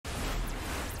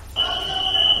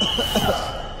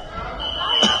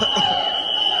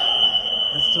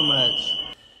That's too much.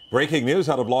 Breaking news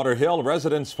out of Lauderhill.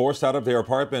 Residents forced out of their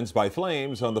apartments by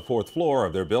flames on the 4th floor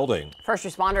of their building. First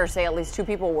responders say at least 2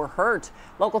 people were hurt.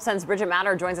 Local 10's Bridget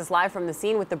Matter joins us live from the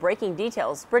scene with the breaking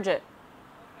details. Bridget.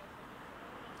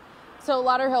 So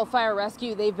Lauderhill Fire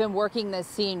Rescue, they've been working this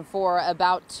scene for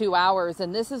about 2 hours,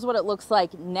 and this is what it looks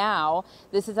like now.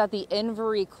 This is at the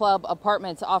Invery Club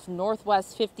Apartments off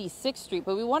Northwest 56th Street,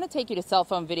 but we want to take you to cell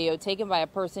phone video taken by a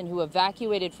person who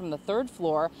evacuated from the 3rd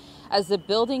floor as the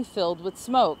building filled with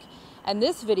smoke. And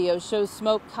this video shows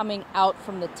smoke coming out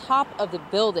from the top of the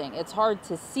building. It's hard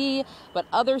to see, but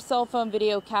other cell phone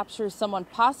video captures someone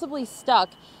possibly stuck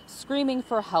screaming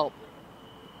for help.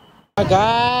 Oh my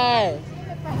God!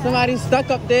 Somebody's stuck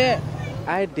up there.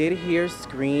 I did hear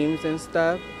screams and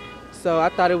stuff, so I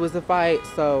thought it was a fight,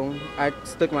 so I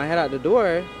stuck my head out the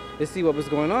door to see what was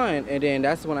going on, and then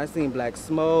that's when I seen black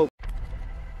smoke.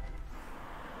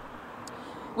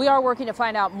 We are working to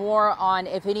find out more on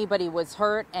if anybody was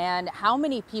hurt and how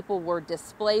many people were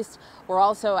displaced. We're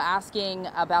also asking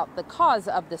about the cause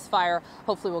of this fire.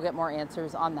 Hopefully we'll get more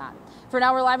answers on that. For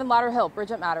now, we're live in Lauderhill.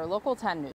 Bridget Matter, Local 10 News.